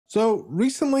So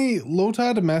recently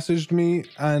Lotad messaged me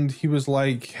and he was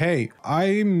like, hey,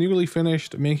 I'm nearly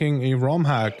finished making a ROM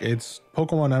hack. It's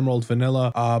Pokemon Emerald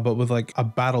Vanilla, but with like a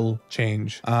battle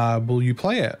change. Will you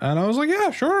play it? And I was like,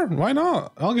 yeah, sure. Why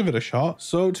not? I'll give it a shot.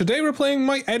 So today we're playing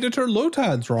my editor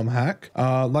Lotad's ROM hack.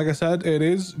 Like I said, it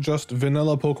is just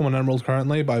vanilla Pokemon Emerald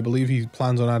currently, but I believe he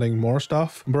plans on adding more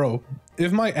stuff. Bro,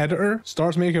 if my editor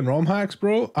starts making ROM hacks,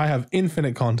 bro, I have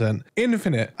infinite content.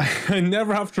 Infinite. I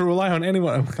never have to rely on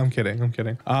anyone. I'm kidding. I'm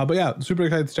kidding. But yeah, super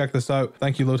excited to check this out.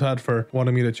 Thank you, Lotad, for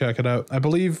wanting me to check it out. I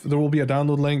believe there will be a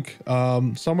download link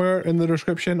somewhere in the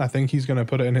description. I think he's going to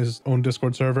put it in his own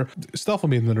Discord server. Stuff will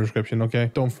be in the description,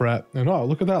 okay? Don't fret. And oh,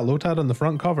 look at that. Lotad on the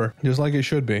front cover, just like it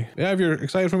should be. Yeah, if you're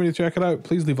excited for me to check it out,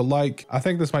 please leave a like. I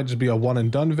think this might just be a one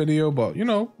and done video, but you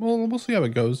know, we'll see how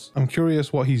it goes. I'm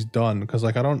curious what he's done because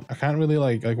like I can't really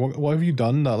like what have you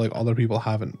done that like other people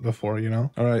haven't before, you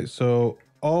know? All right, so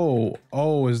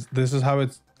this is how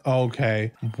it's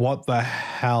okay. What the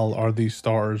hell are these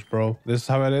stars, bro? This is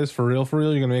how it is for real?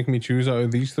 You're gonna make me choose out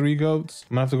of these three goats?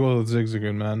 I'm gonna have to go with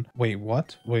Zigzagoon, man. Wait,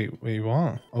 what? Wait,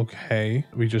 what? Okay,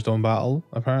 we just don't battle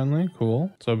apparently.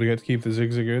 Cool. So we get to keep the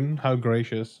Zigzagoon. How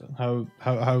gracious. How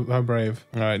brave.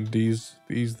 All right, these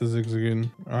the Zigzagoon.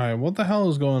 All right, what the hell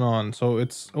is going on? So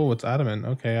it's adamant.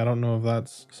 Okay, I don't know if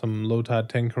that's some Lotad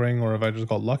tinkering or if I just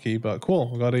got lucky, but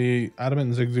cool. We got a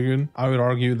adamant and Zigzagoon. I would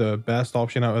argue the best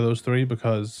option out of those three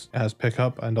because it has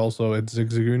pickup and also it's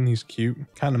Zigzagoon. He's cute.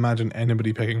 Can't imagine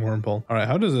anybody picking Wurmple. All right,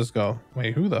 how does this go?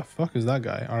 Wait, who the fuck is that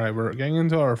guy? All right, we're getting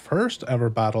into our first ever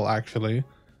battle actually.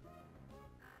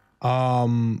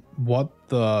 What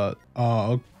the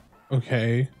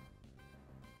okay.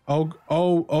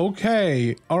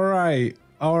 Okay. All right.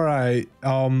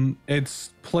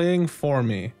 It's playing for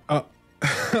me.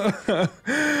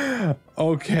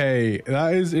 Okay,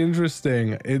 that is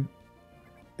interesting.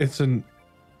 It's an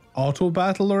auto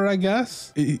battler, I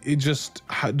guess. It just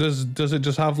does it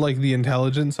just have like the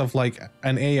intelligence of like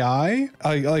an AI?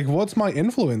 Like what's my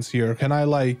influence here? Can I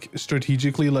like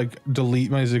strategically like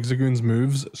delete my Zigzagoon's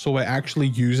moves so it actually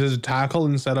uses tackle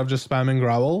instead of just spamming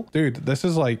growl? Dude, this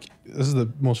is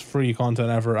the most free content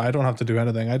ever. I don't have to do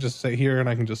anything. I just sit here and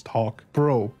I can just talk.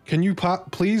 Bro, can you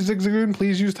please Zigzagoon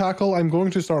please use tackle? I'm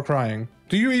going to start crying.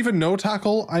 Do you even know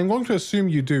tackle? I'm going to assume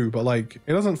you do, but like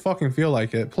it doesn't fucking feel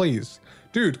like it. Please.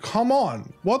 Dude, come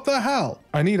on. What the hell?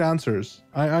 I need answers.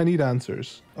 I need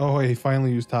answers. Oh, he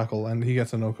finally used tackle and he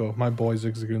gets a no-go. My boy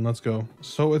Zigzagoon, let's go.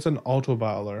 So it's an auto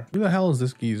battler. Who the hell is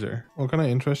this geezer? What can I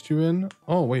interest you in?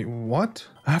 Oh, wait, what?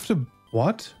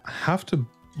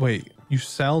 Wait, you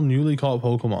sell newly caught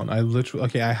Pokemon.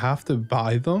 I have to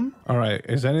buy them? All right,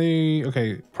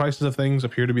 okay, prices of things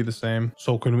appear to be the same.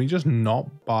 So can we just not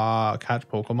catch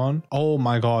Pokemon? Oh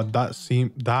my God,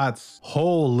 that's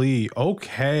holy,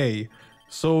 okay.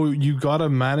 So you gotta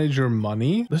manage your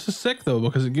money. This is sick though,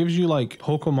 because it gives you like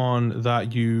Pokemon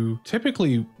that you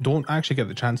typically don't actually get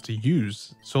the chance to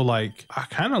use. So like I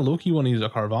kind of low-key want to use a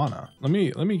Carvana. Let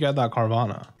me get that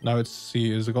Carvana. Now is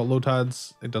it got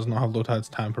Lotad's? It does not have Lotad's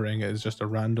tampering. It is just a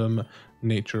random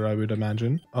nature, I would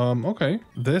imagine. Okay,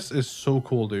 this is so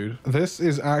cool, dude. This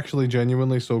is actually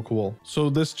genuinely so cool. So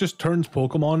this just turns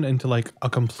Pokemon into like a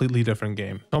completely different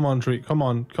game. Come on, tree, come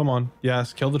on.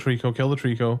 Yes, kill the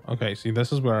Trico. Okay, see,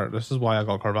 this is why I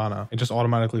got Carvana. It just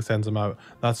automatically sends them out.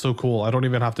 That's so cool. I don't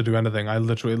even have to do anything. I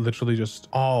literally just,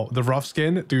 oh, the rough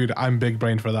skin, dude. I'm big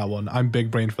brained for that one.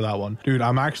 Dude,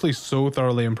 I'm actually so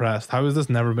thoroughly impressed. How has this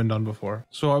never been done before?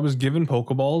 So I was given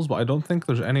Pokeballs, but I don't think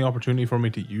there's any opportunity for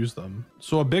me to use them.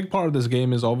 So a big part of this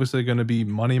game is obviously going to be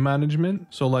money management.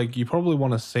 So like you probably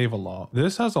want to save a lot.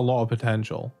 This has a lot of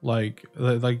potential. Like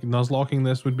Nuzlocking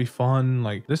this would be fun.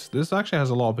 Like this actually has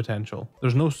a lot of potential.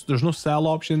 There's no sell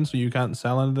option, so you can't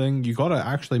sell anything. You got to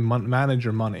actually manage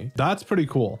your money. That's pretty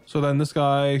cool. So then this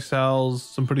guy sells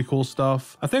some pretty cool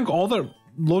stuff. I think all that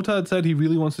Lotad said he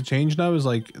really wants to change now is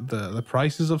like the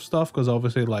prices of stuff, because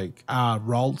obviously like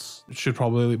Ralts should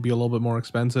probably be a little bit more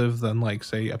expensive than like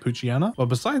say a Poochyena. But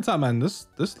besides that, man, this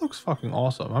looks fucking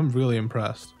awesome. I'm really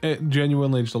impressed. It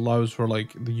genuinely just allows for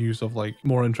like the use of like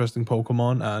more interesting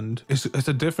Pokemon, and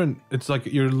it's like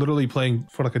you're literally playing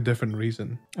for like a different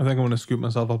reason. I think I'm gonna scoop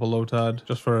myself up a Lotad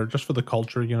just for the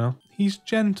culture, you know. He's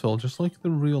gentle, just like the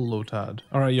real Lotad.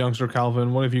 All right, youngster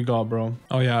Calvin, what have you got, bro?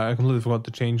 Oh yeah, I completely forgot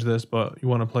to change this, but you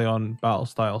want to play on battle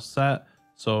style set.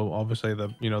 So obviously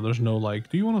there's no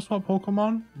like, do you want to swap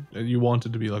Pokemon? You want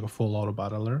it to be like a full auto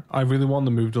battler. I really want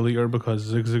the move deleter because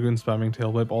zigzagging spamming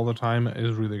tail whip all the time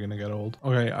is really going to get old.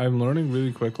 Okay, I'm learning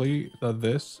really quickly that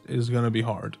this is going to be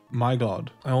hard. My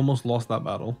God, I almost lost that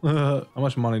battle. How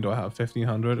much money do I have?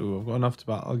 1,500. Ooh, I've got enough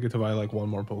to I'll get to buy like one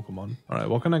more Pokemon. All right,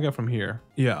 what can I get from here?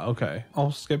 Yeah, okay.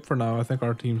 I'll skip for now. I think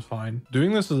our team's fine.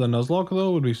 Doing this as a Nuzlocke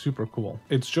though would be super cool.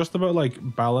 It's just about like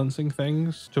balancing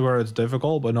things to where it's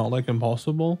difficult but not like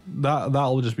impossible.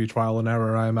 That'll just be trial and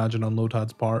error, I imagine, on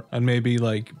Lotad's part. And maybe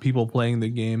like people playing the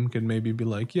game can maybe be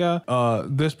like, yeah,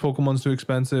 this Pokemon's too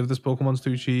expensive, this Pokemon's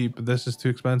too cheap, this is too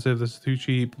expensive, this is too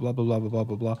cheap, blah blah blah blah blah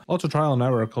blah blah. Lots of trial and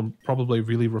error can probably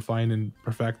really refine and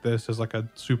perfect this as like a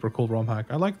super cool ROM hack.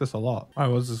 I like this a lot. All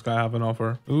right, what does this guy have an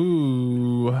offer?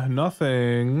 Ooh,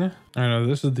 nothing. I know,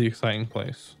 this is the exciting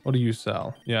place. What do you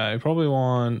sell? Yeah, I probably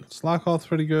want Slackoth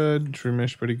pretty good,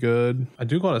 Shroomish pretty good. I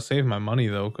do gotta save my money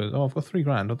though, because I've got 3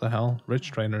 grand. What the hell?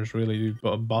 Rich trainers really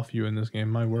do buff you in this game,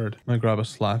 my word. Might grab a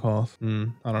Slackoth.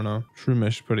 I don't know.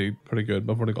 Shroomish pretty good,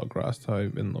 but I've already got grass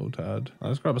type in Lotad.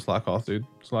 Let's grab a Slackoth, dude.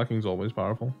 Slacking's always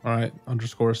powerful. All right,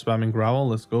 underscore spamming growl.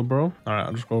 Let's go, bro. All right,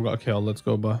 underscore got killed. Let's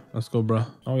go, bruh. Let's go, bruh.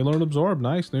 Oh, we learned absorb.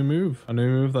 Nice, new move. A new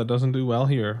move that doesn't do well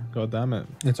here. God damn it.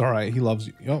 It's all right. He loves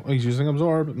you. Oh, he's using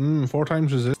absorb. 4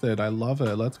 times resisted. I love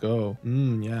it. Let's go.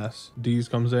 Yes. D's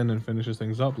comes in and finishes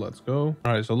things up. Let's go.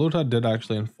 All right, so Lotad did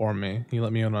actually inform me. He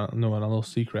let me know on a little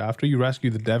secret. After you rescue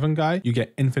the Devon guy, you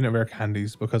get infinite rare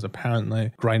candies because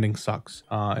apparently grinding sucks.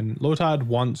 And Lotad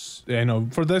wants,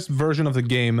 for this version of the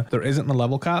game, there isn't a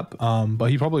level cap, but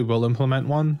he probably will implement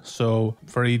one. So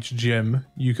for each gym,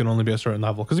 you can only be a certain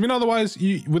level. Because I mean, otherwise,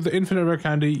 with the infinite rare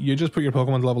candy, you just put your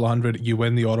Pokemon to level 100, you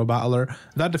win the auto battler.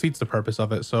 That defeats the purpose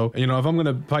of it. So, if I'm going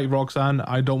to fight Roxanne,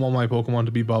 I don't want my Pokemon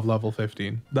to be above level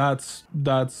 15. That's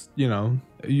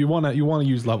you want to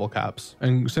use level caps,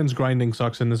 and since grinding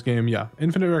sucks in this game, yeah,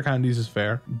 infinite rare candies is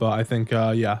fair, but I think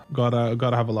yeah, gotta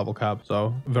have a level cap.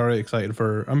 So I'm very excited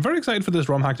for this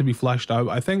ROM hack to be fleshed out.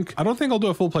 I don't think I'll do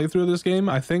a full playthrough of this game.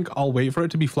 I think I'll wait for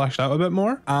it to be fleshed out a bit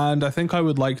more, and I think I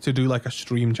would like to do like a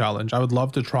stream challenge. I would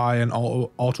love to try an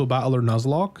auto battler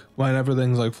Nuzlocke when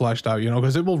everything's like fleshed out,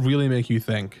 because it will really make you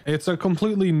think. It's a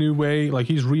completely new way. Like,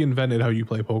 he's reinvented how you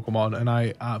play Pokemon, and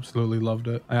I absolutely loved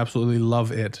it. I absolutely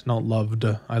love it, not loved.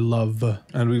 I love.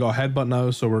 And we got headbutt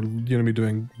now, so we're gonna be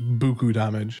doing buku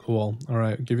damage. Cool. All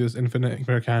right, give you this infinite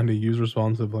rare candy. Use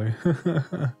responsibly.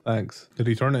 Thanks. Did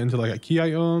he turn it into like a key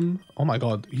item? Oh my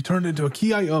God, he turned it into a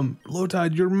key item.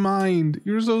 Lotad, your mind.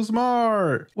 You're so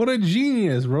smart. What a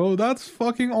genius, bro. That's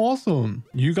fucking awesome.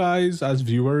 You guys as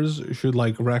viewers should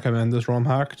like recommend this ROM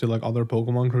hack to like other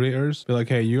Pokemon creators. Be like,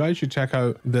 hey, you guys should check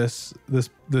out this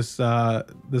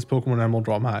Pokemon Emerald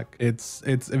ROM hack. It's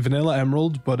vanilla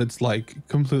Emerald, but it's like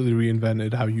completely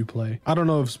reinvented how you play. I don't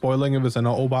know if spoiling if it's an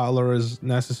auto battler is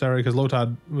necessary, because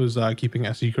Lotad was keeping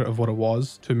a secret of what it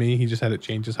was. To me, he just said it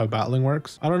changes how battling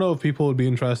works. I don't know if people would be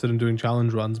interested in doing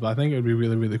challenge runs, but I think it would be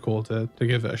really, really cool to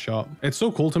give it a shot. It's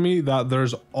so cool to me that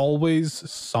there's always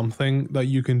something that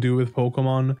you can do with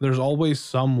Pokemon. There's always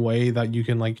some way that you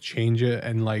can like change it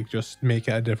and like just make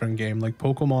it a different game. Like,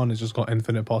 Pokemon has just got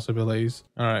infinite possibilities.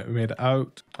 All right, we made it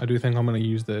out. I do think I'm going to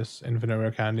use this infinite rare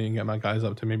candy and get my guys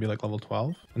up to maybe like level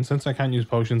 12. And since I can't use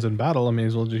potions in battle, I may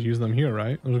as well just use them here,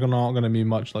 right? There's not going to be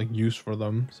much like use for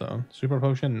them. So super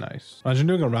potion, nice. Imagine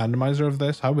doing a randomizer of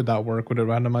this. How would that work? Would it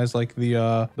randomize like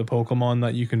the Pokemon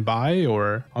that you can buy?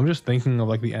 Or I'm just thinking of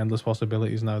like the endless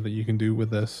possibilities now that you can do with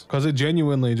this, because it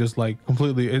genuinely just like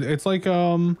completely, it's like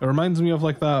it reminds me of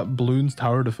like that Bloons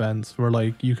Tower Defense, where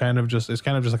like it's kind of just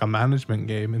like a management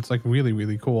game. It's like really,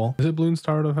 really cool. Is it Bloons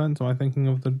Tower Defense? Am I thinking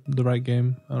of the right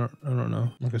game? I don't know.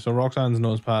 Okay, so Roxanne's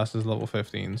nose pass is level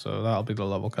 15, so that'll be the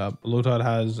level cap. Lotad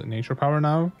has nature power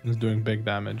now and is doing big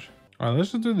damage. All right,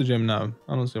 let's just do the gym now.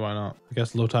 I don't see why not. I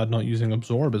guess Lotad not using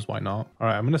absorb is why not. All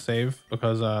right, I'm gonna save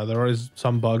because there is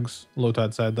some bugs.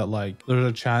 Lotad said that like there's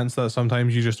a chance that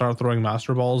sometimes you just start throwing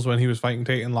master balls when he was fighting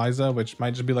Tate and Liza, which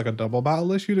might just be like a double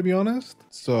battle issue, to be honest.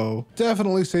 So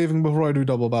definitely saving before I do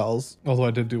double battles. Although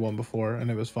I did do one before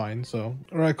and it was fine. So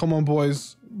all right, come on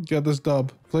boys, get this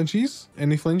dub. Flinchies?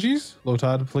 Any flinchies?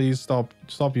 Lotad, please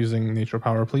stop using nature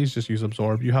power. Please just use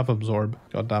absorb. You have absorb.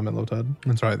 God damn it, Lotad.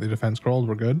 That's right, the defense scrolled.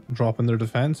 We're good. Dropping their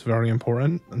defense, very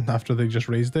important. And after they just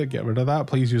raised it, get rid of that.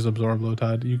 Please use absorb,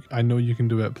 Lotad. I know you can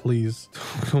do it. Please.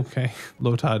 Okay,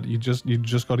 Lotad, you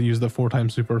just got to use the 4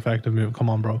 times super effective move. Come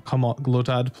on, bro. Come on,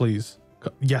 Lotad, please.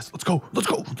 Yes, let's go. Let's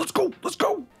go. Let's go. Let's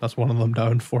go. That's one of them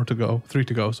down. 4 to go. 3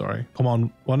 to go, sorry. Come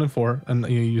on. 1 and 4. And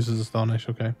he uses Astonish.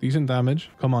 Okay. Decent damage.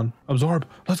 Come on. Absorb.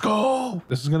 Let's go.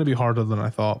 This is going to be harder than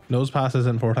I thought. Nose pass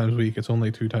isn't 4 times weak. It's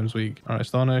only 2 times weak. All right.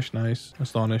 Astonish. Nice.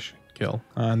 Astonish. kill.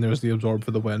 And there's the absorb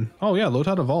for the win. Oh yeah,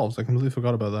 Lotad evolves. I completely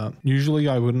forgot about that. Usually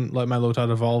I wouldn't let my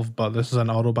Lotad evolve, but this is an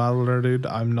auto battler, dude.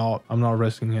 I'm not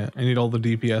risking it. I need all the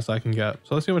DPS I can get.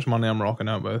 So let's see how much money I'm rocking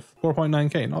out with.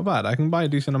 4.9k, not bad. I can buy a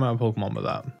decent amount of Pokemon with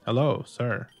that. Hello,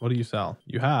 sir. What do you sell?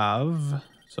 You have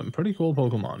some pretty cool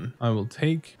Pokemon. I will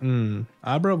take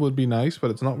Abra would be nice,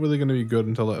 but it's not really going to be good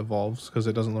until it evolves because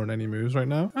it doesn't learn any moves right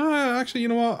now. Actually, you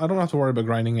know what? I don't have to worry about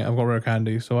grinding it. I've got rare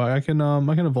candy, so I can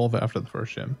evolve it after the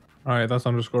first gym. All right, that's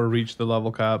underscore reach the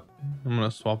level cap. I'm gonna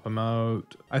swap him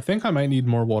out. I think I might need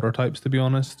more water types, to be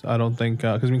honest. I don't think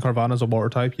because I mean Carvana's a water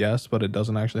type, yes, but it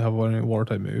doesn't actually have any water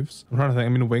type moves. I'm trying to think. I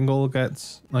mean Wingull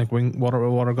gets like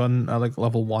water gun at like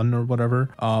level 1 or whatever,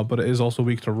 but it is also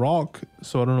weak to rock.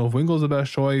 So I don't know if Wingull's the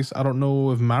best choice. I don't know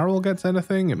if Marill gets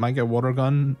anything. It might get water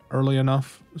gun early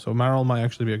enough, so Marill might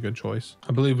actually be a good choice.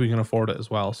 I believe we can afford it as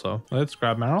well, so let's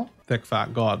grab Marill. Thick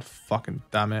fat god fucking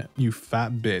damn it, you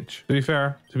fat bitch.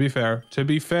 To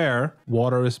be fair,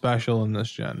 water is special in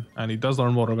this gen, and he does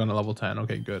learn water gun at level 10.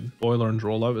 Okay, good. Boy learns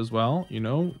rollout as well, you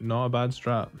know, not a bad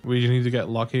strat. We just need to get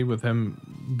lucky with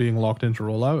him being locked into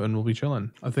rollout and we'll be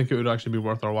chilling. I think it would actually be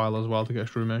worth our while as well to get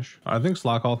Shroomish. I think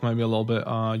Slackoff might be a little bit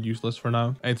useless for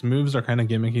now. Its moves are kind of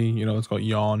gimmicky, you know, it's got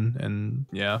yawn and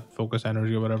yeah, focus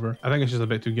energy or whatever. I think it's just a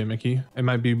bit too gimmicky. It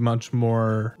might be much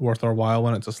more worth our while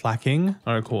when it's a slacking.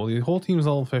 All right, cool. The whole team's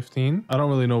level 15. I don't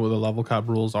really know what the level cap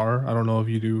rules are. I don't know if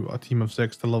you do a team of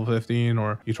 6 to level 15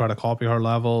 or you try to copy our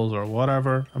levels or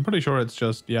whatever. I'm pretty sure it's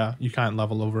just, yeah, you can't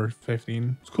level over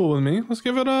 15. It's cool with me. Let's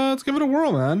give it a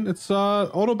whirl, man. It's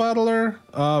auto battler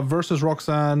versus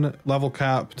Roxanne, level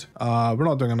capped. We're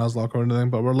not doing a Nuzlocke or anything,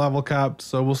 but we're level capped.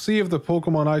 So we'll see if the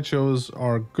Pokemon I chose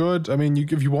are good. I mean,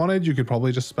 if you wanted, you could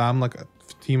probably just spam like a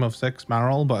team of 6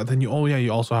 Marill, but then you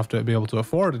also have to be able to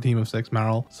afford a team of 6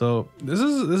 Marill. So this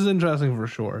is interesting for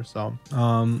sure. So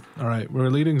all right, we're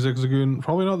leading Zigzagoon.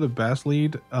 Probably not the best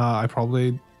lead.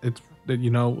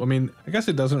 You know, I mean, I guess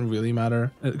it doesn't really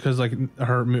matter because like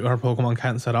her Pokemon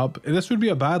can't set up. This would be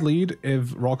a bad lead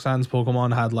if Roxanne's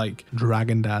Pokemon had like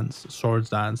Dragon Dance, Swords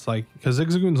Dance, like because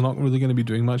Zigzagoon's not really going to be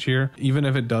doing much here. Even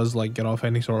if it does like get off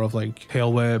any sort of like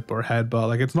Tail Whip or Headbutt,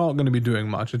 like it's not going to be doing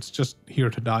much. It's just here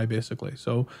to die basically.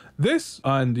 So this,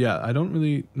 and yeah, I don't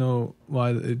really know why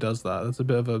it does that. That's a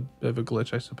bit of a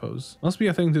glitch, I suppose. Must be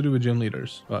a thing to do with gym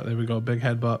leaders. But there we go, big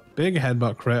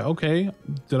headbutt crit. Okay,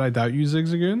 did I doubt you,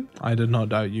 Zigzagoon? I did not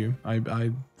doubt you.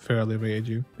 I fairly rated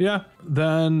you. Yeah,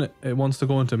 then it wants to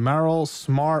go into Marill.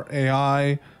 Smart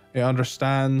AI. It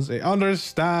understands.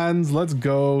 Let's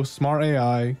go. Smart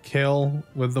AI. Kill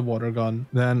with the water gun.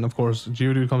 Then of course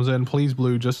Geodude comes in. Please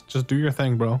blue, just do your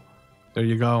thing, bro. There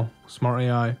you go. Smart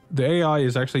AI. The AI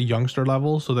is actually youngster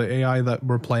level, so the AI that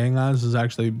we're playing as is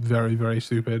actually very, very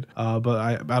stupid. But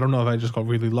I don't know if I just got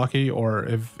really lucky or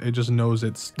if it just knows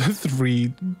it's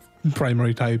 3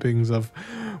 primary typings of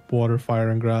water, fire,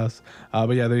 and grass.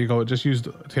 But yeah, there you go. It just used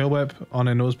Tail Whip on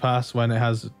a Nose Pass when it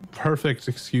has perfect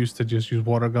excuse to just use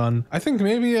water gun. I think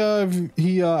maybe if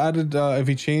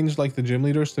he changed like the gym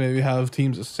leaders to maybe have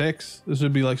teams of 6, this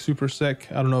would be like super sick.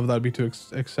 I don't know if that'd be too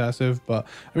excessive, but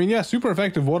I mean, yeah, super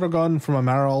effective water gun from a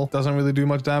Marill. Doesn't really do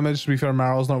much damage. To be fair,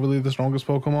 Marill's not really the strongest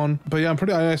Pokemon, but yeah,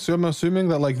 I'm assuming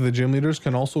that like the gym leaders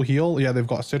can also heal. Yeah, they've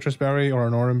got a Citrus Berry or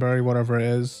an Oran Berry, whatever it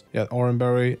is. Yeah, Oran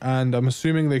Berry, and I'm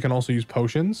assuming they can also use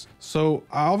potions. So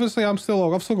obviously I've still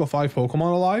got 5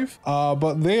 Pokemon alive,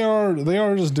 but they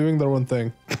are just doing their own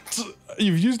thing.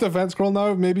 You've used Defense Scroll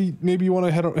now. Maybe you want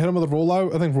to hit him with a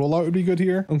rollout. I think rollout would be good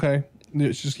here. Okay,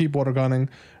 just keep water gunning.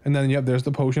 And then, yep, there's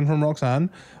the potion from Roxanne.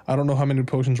 I don't know how many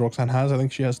potions Roxanne has. I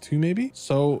think she has 2 maybe.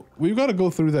 So we've got to go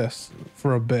through this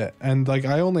for a bit. And like,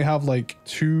 I only have like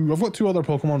 2. I've got 2 other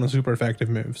Pokemon with super effective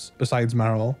moves besides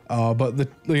Marill. But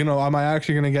am I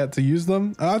actually going to get to use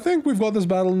them? I think we've got this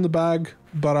battle in the bag.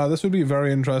 But this would be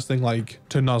very interesting, like,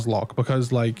 to Nuzlocke,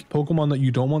 because like Pokemon that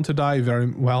you don't want to die very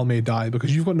well may die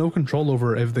because you've got no control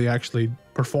over if they actually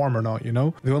perform or not, you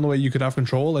know? The only way you could have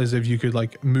control is if you could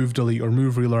like move delete or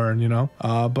move relearn, you know?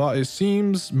 But it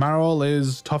seems Marill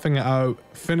is toughing it out,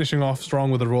 finishing off strong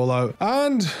with a rollout,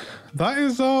 and that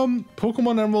is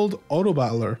Pokemon Emerald Auto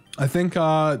Battler. I think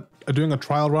doing a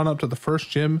trial run up to the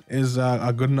first gym is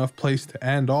a good enough place to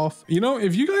end off. You know,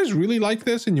 if you guys really like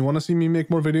this and you want to see me make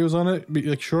more videos on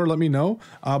it, sure, let me know.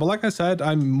 But like I said,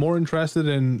 I'm more interested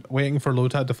in waiting for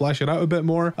Lotad to flesh it out a bit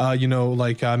more.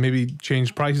 Maybe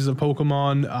change prices of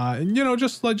Pokemon, and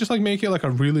just make it like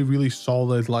a really, really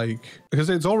solid, like, because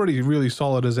it's already really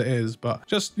solid as it is, but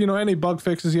just, any bug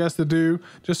fixes he has to do,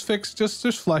 just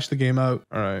flesh the game out.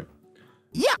 All right.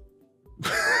 Yeah.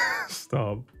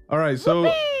 Stop. All right,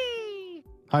 so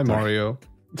hi Mario.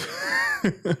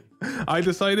 I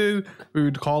decided we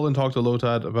would call and talk to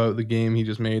Lotad about the game he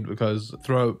just made, because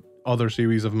throughout other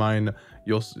series of mine,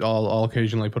 I'll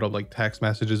occasionally put up like text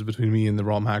messages between me and the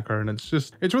ROM hacker, and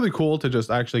it's really cool to just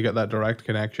actually get that direct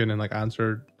connection and like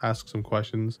ask some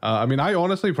questions. I mean, I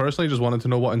honestly personally just wanted to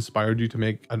know what inspired you to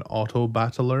make an auto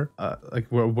battler. Like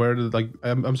where did, like,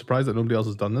 I'm surprised that nobody else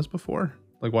has done this before.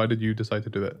 Like, why did you decide to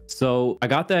do it? So I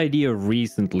got the idea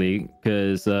recently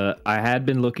because I had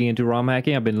been looking into ROM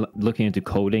hacking. I've been looking into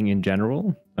coding in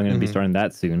general. I'm going to be starting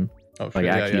that soon. Oh, like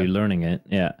shit. actually learning it.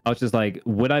 Yeah. I was just like,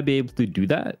 would I be able to do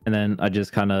that? And then I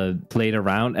just kind of played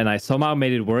around and I somehow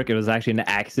made it work. It was actually an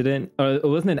accident. Or it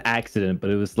wasn't an accident, but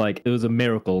it was like, it was a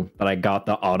miracle that I got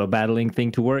the auto battling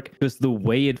thing to work, because the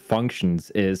way it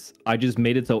functions is I just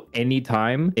made it so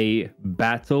anytime a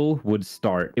battle would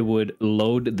start, it would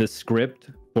load the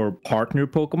script for partner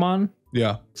Pokemon.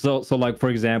 Yeah. So like, for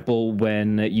example,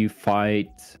 when you fight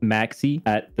Maxi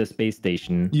at the space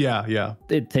station, yeah,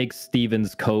 it takes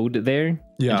Steven's code there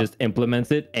and just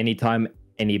implements it anytime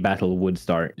any battle would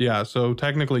start. Yeah, so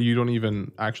technically you don't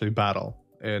even actually battle,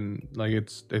 and like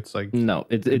it's like, no,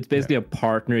 it's basically a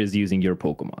partner is using your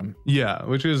Pokemon. Yeah,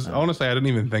 which is honestly, I didn't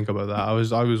even think about that. I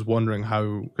was wondering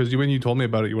how, because when you told me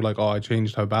about it, you were like, oh, I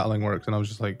changed how battling works, and I was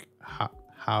just like,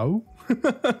 how? What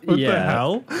the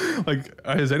hell? Like,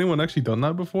 has anyone actually done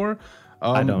that before?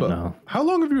 I don't know. How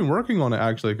long have you been working on it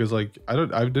actually? Because like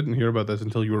I didn't hear about this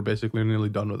until you were basically nearly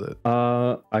done with it.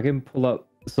 I can pull up.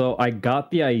 So I got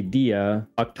the idea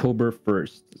October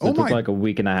 1st. So it took like a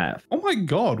week and a half. Oh my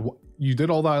god. You did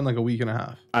all that in like a week and a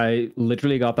half? I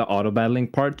literally got the auto battling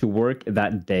part to work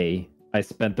that day. I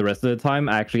spent the rest of the time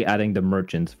actually adding the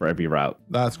merchants for every route.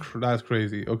 That's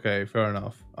crazy. Okay, fair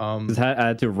enough. I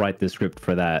had to write the script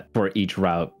for that, for each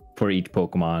route, for each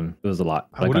Pokemon. It was a lot.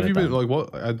 What have you been like?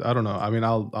 What I don't know. I mean,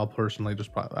 I'll personally just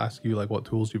ask you like what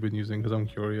tools you've been using, because I'm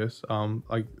curious.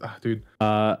 Dude.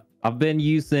 I've been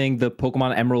using the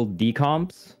Pokemon Emerald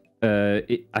decomps.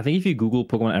 I think if you Google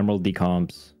Pokemon Emerald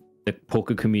decomps, the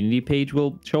Poke community page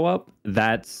will show up.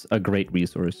 That's a great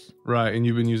resource. Right, and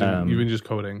you've been just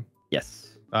coding.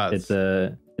 Yes,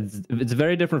 it's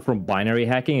very different from binary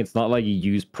hacking. It's not like you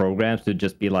use programs to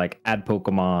just be like, add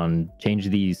Pokemon, change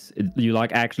these. You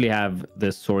like actually have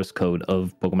the source code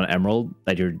of Pokemon Emerald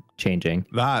that you're changing.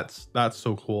 That's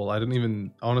so cool. I didn't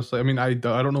even, honestly, I mean, I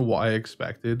don't know what I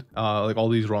expected. Like all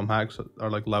these ROM hacks are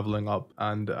like leveling up,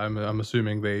 and I'm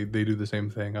assuming they do the same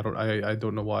thing. I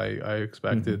don't know why I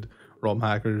expected ROM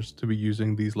hackers to be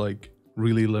using these like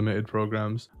really limited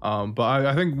programs, but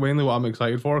I think mainly what I'm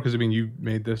excited for, because I mean, you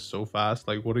made this so fast,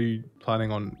 like what are you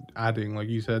planning on adding? Like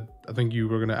you said, I think you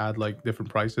were going to add like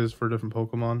different prices for different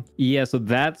Pokemon. Yeah, so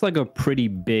that's like a pretty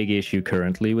big issue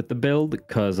currently with the build,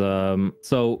 because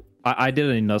so I did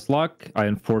a Nuzlocke. I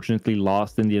unfortunately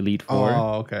lost in the Elite Four.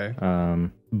 Oh, okay.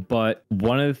 But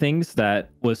one of the things that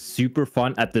was super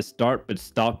fun at the start, but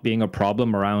stopped being a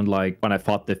problem around like when I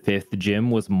fought the 5th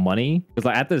gym, was money. Because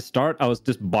like at the start, I was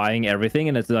just buying everything,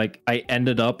 and it's like I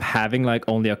ended up having like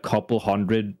only a couple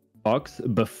 $100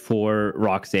 before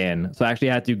Roxanne. So I actually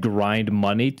had to grind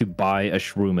money to buy a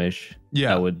Shroomish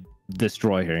that would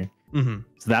destroy her.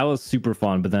 So that was super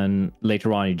fun, but then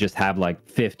later on you just have like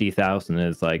 50,000.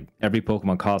 It's like every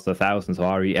Pokemon costs 1,000, so how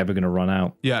are you ever going to run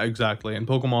out? Yeah, exactly. And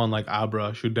Pokemon like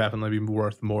Abra should definitely be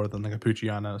worth more than like a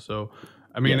Poochyena. So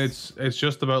I mean, it's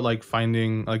just about like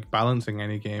finding, like balancing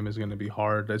any game is going to be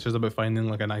hard. It's just about finding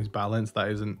like a nice balance that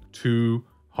isn't too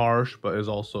harsh, but is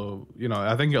also, you know,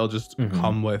 I think it'll just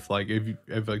come with like,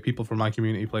 if like people from my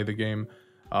community play the game,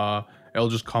 it'll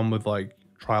just come with like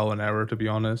trial and error, to be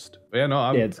honest. But yeah,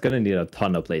 no, it's gonna need a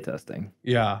ton of playtesting.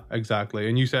 Yeah, exactly.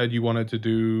 And you said you wanted to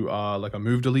do like a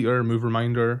move deleter, move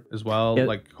reminder as well,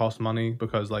 like cost money,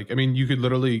 because like, I mean, you could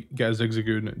literally get a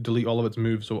Zigzagoon, delete all of its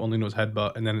moves so it only knows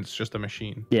headbutt, and then it's just a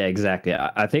machine. Yeah, exactly.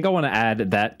 I think I want to add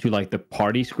that to like the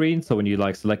party screen, so when you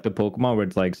like select the Pokemon where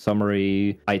it's like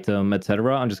summary, item,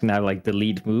 etc., I'm just gonna have like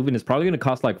delete move, and it's probably gonna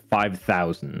cost like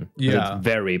 5,000. Yeah, it's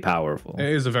very powerful. It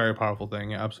is a very powerful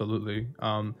thing. Yeah, absolutely.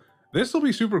 This will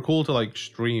be super cool to like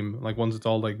stream, like once it's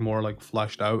all like more like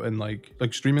fleshed out, and like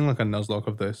streaming like a Nuzlocke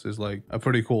of this is like a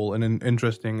pretty cool and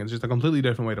interesting. It's just a completely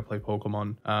different way to play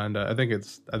Pokemon, and I think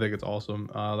it's awesome.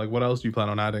 Like what else do you plan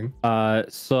on adding?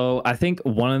 So I think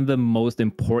one of the most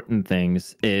important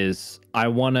things is I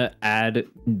want to add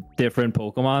different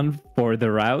Pokemon for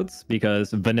the routes,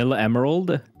 because Vanilla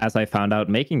Emerald, as I found out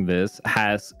making this,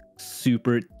 has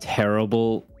super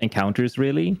terrible encounters,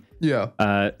 really.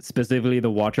 Yeah. Specifically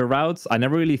the water routes. I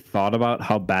never really thought about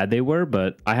how bad they were,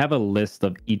 but I have a list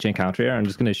of each encounter here. I'm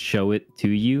just gonna show it to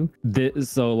you.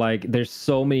 So like, there's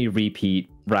so many repeat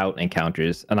route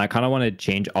encounters, and I kind of want to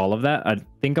change all of that. I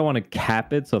think I want to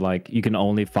cap it so like you can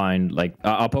only find like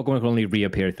a Pokemon can only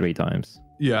reappear 3 times.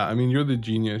 Yeah, I mean, you're the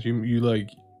genius. You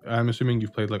like, I'm assuming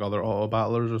you've played like other auto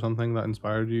battlers or something that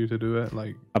inspired you to do it.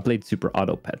 Like, I played Super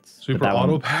Auto Pets. Super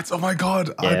Auto Pets. Oh my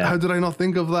god! Yeah. How did I not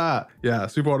think of that? Yeah,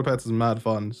 Super Auto Pets is mad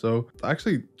fun. So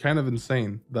actually, kind of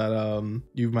insane that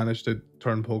you've managed to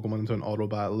turn Pokemon into an auto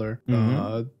battler.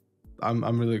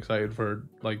 I'm really excited for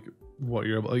like what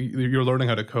you're learning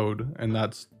how to code, and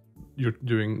that's you're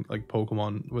doing like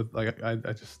Pokemon with like I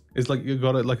just it's like you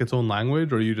got it like its own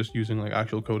language, or are you just using like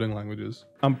actual coding languages?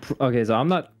 Okay, so I'm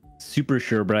not super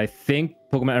sure, but I think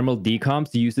Pokemon Emerald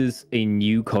DComs uses a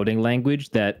new coding language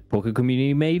that Poke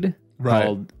Community made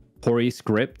called Pori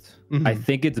Script. I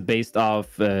think it's based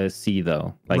off C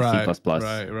though, like C++.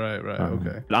 Right.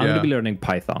 Okay. But I'm gonna be learning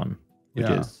Python, which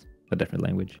is a different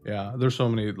language. Yeah, there's so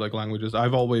many like languages.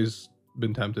 I've always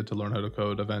been tempted to learn how to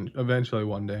code eventually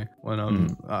one day when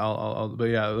I'll but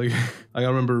yeah, like I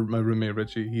remember my roommate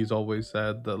Richie, he's always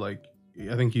said that like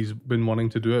I think he's been wanting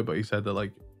to do it, but he said that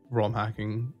like ROM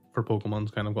hacking for Pokemon's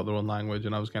kind of got their own language,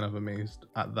 and I was kind of amazed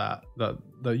at that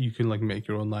you can like make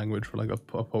your own language for like a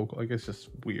Poke. Like it's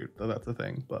just weird that's a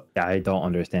thing. But yeah, I don't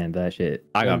understand that shit.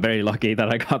 I got very lucky that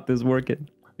I got this working.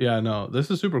 Yeah, no,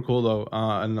 this is super cool though,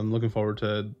 and I'm looking forward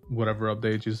to whatever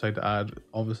updates you decide to add.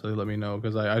 Obviously, let me know,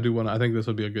 because I do want to. I think this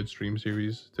would be a good stream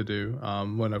series to do.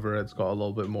 Whenever it's got a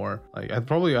little bit more. Like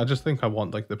I just think I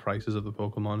want like the prices of the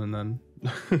Pokemon, and then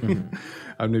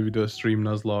I'd maybe do a stream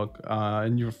Nuzlocke.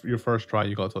 And your first try,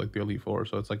 you got to like the Elite Four,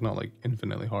 so it's like not like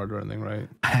infinitely hard or anything, right?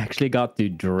 I actually got to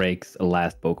Drake's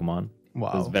last Pokemon.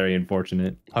 Wow, it was very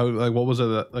unfortunate. What was it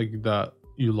that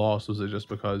you lost? Was it just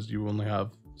because you only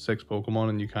have 6 Pokemon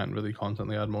and you can't really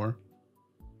constantly add more?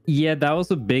 Yeah, that was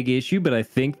a big issue, but I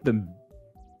think the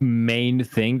main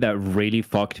thing that really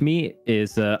fucked me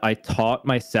is I taught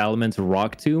my Salamence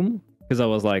Rock Tomb, because I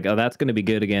was like, oh, that's going to be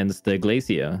good against the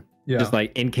Glacia. Yeah. Just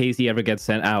like in case he ever gets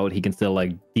sent out, he can still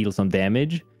like deal some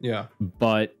damage. Yeah.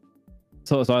 But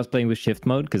so I was playing with shift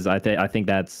mode because I think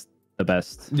that's the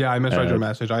best. Yeah, I misread your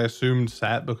message. I assumed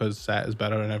set because set is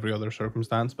better in every other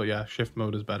circumstance, but yeah, shift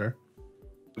mode is better.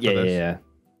 Yeah.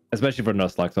 Especially for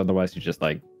Nuzlocke, otherwise you're just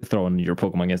like throwing your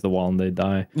Pokemon against the wall and they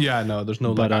die. Yeah, no, there's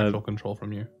no like actual control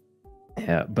from you.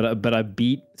 Yeah, but I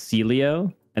beat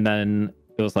Celio, and then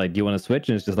it was like, do you want to switch?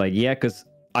 And it's just like, yeah, because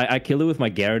I kill it with my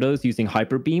Gyarados using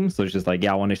Hyper Beam, so it's just like,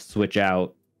 yeah, I want to switch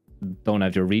out, don't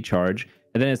have to recharge.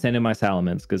 And then it sent in my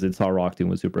Salamence because it saw Rock Tomb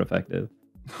was super effective.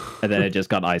 And then it just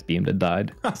got Ice Beamed and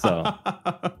died. So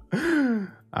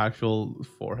actual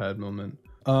forehead moment.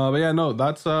 But yeah, no,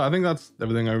 that's I think that's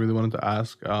everything I really wanted to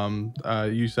ask.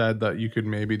 You said that you could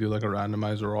maybe do like a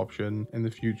randomizer option in the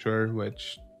future,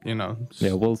 which, you know,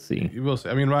 yeah, we'll see. We'll see.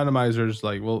 I mean, randomizers,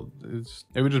 like, well,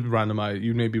 it would just be randomize.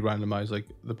 You maybe randomize like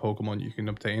the Pokemon you can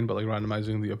obtain, but like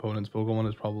randomizing the opponent's Pokemon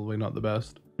is probably not the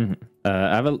best.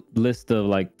 I have a list of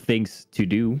like things to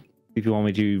do if you want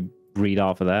me to read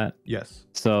off of that. Yes.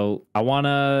 So I want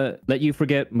to let you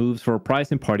forget moves for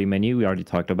price and party menu. We already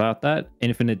talked about that.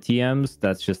 Infinite TMs,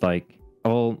 that's just like,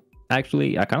 oh,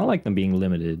 actually, I kind of like them being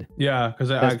limited. Yeah, because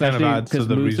it kind of adds to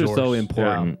the moves resource. Are so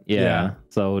important. Yeah.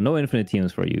 So no infinite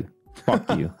TMs for you.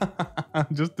 Fuck you.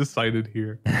 Just decided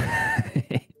here.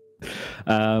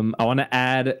 I want to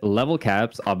add level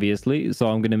caps, obviously. So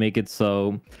I'm going to make it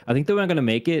so, I think the way I'm going to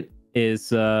make it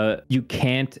is you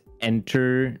can't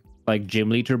enter like gym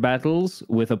leader battles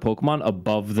with a Pokemon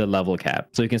above the level cap.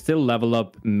 So you can still level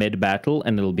up mid battle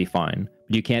and it'll be fine.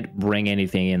 But you can't bring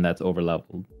anything in that's over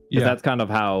leveled. Yeah, that's kind of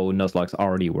how Nuzlocke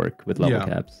already work with level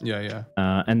caps. Yeah.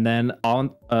 And then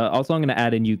also I'm going to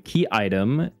add a new key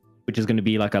item, which is going to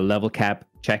be like a level cap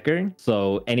checker.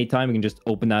 So anytime you can just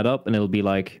open that up and it'll be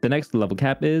like the next level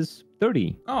cap is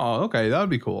 30. Oh, okay, that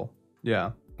would be cool.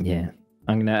 Yeah.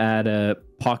 I'm going to add a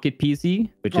pocket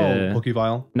PC, which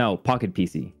Pokevile. No, pocket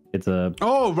PC. It's a...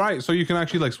 Oh, right. So you can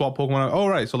actually like swap Pokemon out. Oh,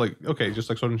 right. So like, okay, just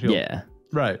like Sword and Shield. Yeah.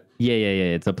 Right. Yeah.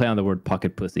 It's a play on the word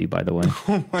pocket pussy, by the way.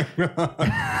 Oh my god.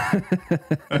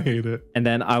 I hate it. And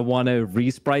then I want to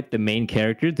resprite the main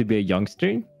character to be a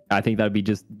youngster. I think that'd be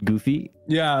just goofy.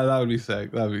 Yeah, that would be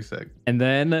sick. And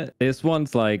then this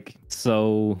one's like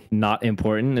so not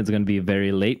important. It's going to be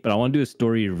very late, but I want to do a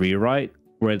story rewrite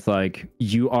where it's like,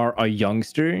 you are a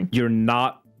youngster. You're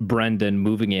not Brendan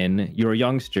moving in. You're a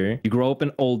youngster. You grow up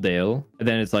in Oldale. And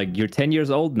then it's like, you're 10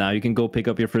 years old now. You can go pick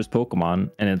up your first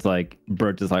Pokemon. And it's like,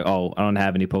 Bert is like, oh, I don't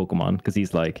have any Pokemon. Because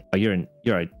he's like, oh, you're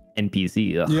a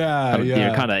NPC. Ugh. Yeah,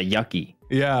 They're kind of yucky.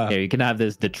 Yeah. Yeah, you can have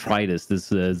this detritus, this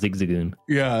zigzagoon.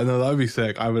 Yeah, no, that'd be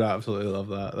sick. I would absolutely love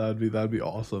that. That'd be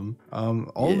awesome.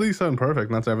 All of these sound perfect.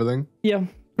 And that's everything. Yeah,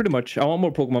 pretty much. I want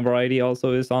more Pokemon variety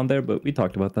also is on there, but we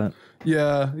talked about that.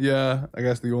 Yeah. I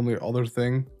guess the only other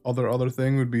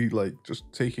thing would be like just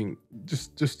taking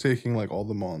like all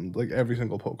the mon, like every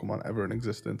single Pokemon ever in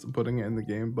existence and putting it in the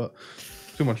game, but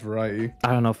too much variety.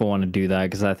 I don't know if I want to do that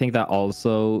because I think that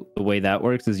also the way that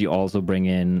works is you also bring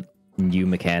in new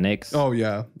mechanics. Oh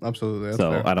yeah, absolutely. That's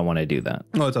so fair. I don't want to do that.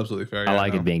 No, it's absolutely fair. I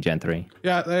like it being Gen 3.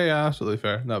 Yeah, absolutely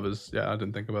fair. I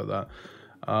didn't think about that.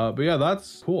 But yeah,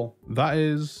 that's cool. That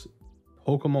is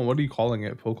Pokemon. What are you calling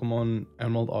it? Pokemon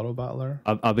Emerald Auto Battler?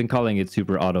 I've been calling it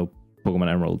Super Auto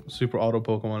Pokemon Emerald. Super Auto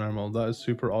Pokemon Emerald. That is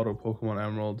Super Auto Pokemon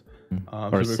Emerald.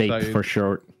 Or SAPE for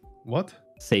short. What?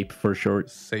 SAPE for short.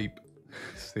 SAPE.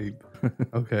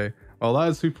 Okay. Well, that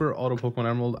is Super Auto Pokemon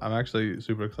Emerald. I'm actually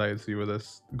super excited to see where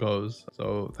this goes.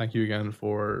 So thank you again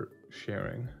for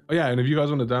sharing. Oh yeah, and if you guys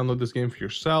want to download this game for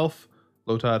yourself,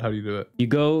 Lotad, how do you do it? You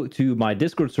go to my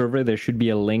Discord server. There should be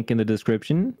a link in the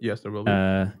description. Yes, there will be.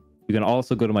 You can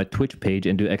also go to my Twitch page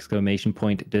and do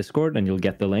 !Discord, and you'll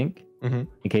get the link in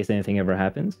case anything ever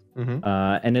happens.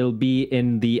 And it'll be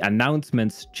in the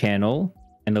announcements channel,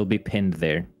 and it'll be pinned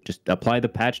there. Just apply the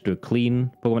patch to a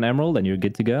clean Pokemon Emerald, and you're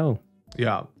good to go.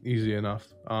 Yeah, easy enough.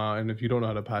 And if you don't know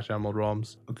how to patch Emerald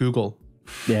ROMs, Google.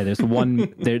 Yeah, there's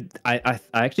one there. I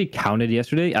actually counted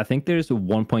yesterday. I think there's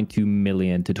 1.2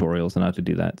 million tutorials on how to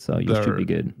do that. So you should be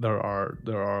good. There are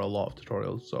a lot of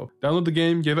tutorials. So download the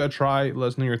game, give it a try, let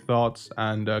us know your thoughts,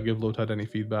 and give Lotad any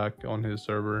feedback on his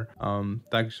server.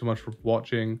 Thank you so much for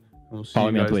watching. We'll see follow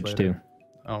you me guys on Twitch later. too.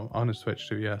 Oh, on his Twitch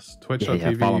too, yes. Twitch.tv.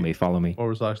 Yeah, follow me.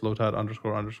 /Lotad____.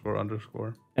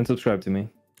 And subscribe to me.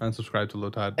 And subscribe to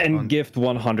Lotad. And gift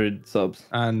 100 subs.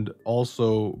 And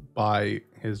also buy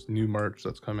his new merch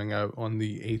that's coming out on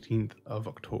the 18th of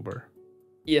October.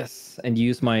 Yes, and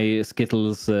use my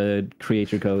Skittles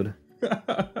creator code.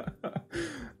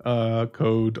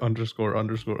 Code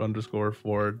 ___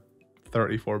 for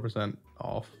 34%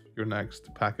 off your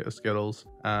next packet of Skittles,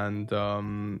 and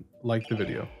like the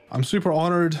video. I'm super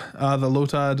honored that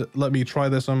Lotad let me try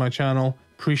this on my channel.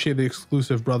 Appreciate the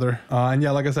exclusive, brother. And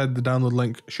yeah, like I said, the download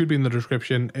link should be in the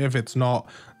description. If it's not,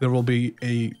 there will be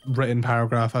a written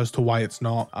paragraph as to why it's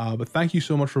not. But thank you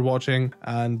so much for watching,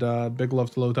 and big love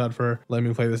to Lotad for letting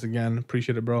me play this again.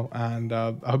 Appreciate it, bro. And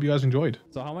I hope you guys enjoyed.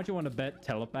 So how much you want to bet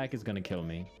Telepack is gonna kill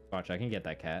me? Watch, I can get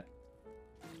that cat.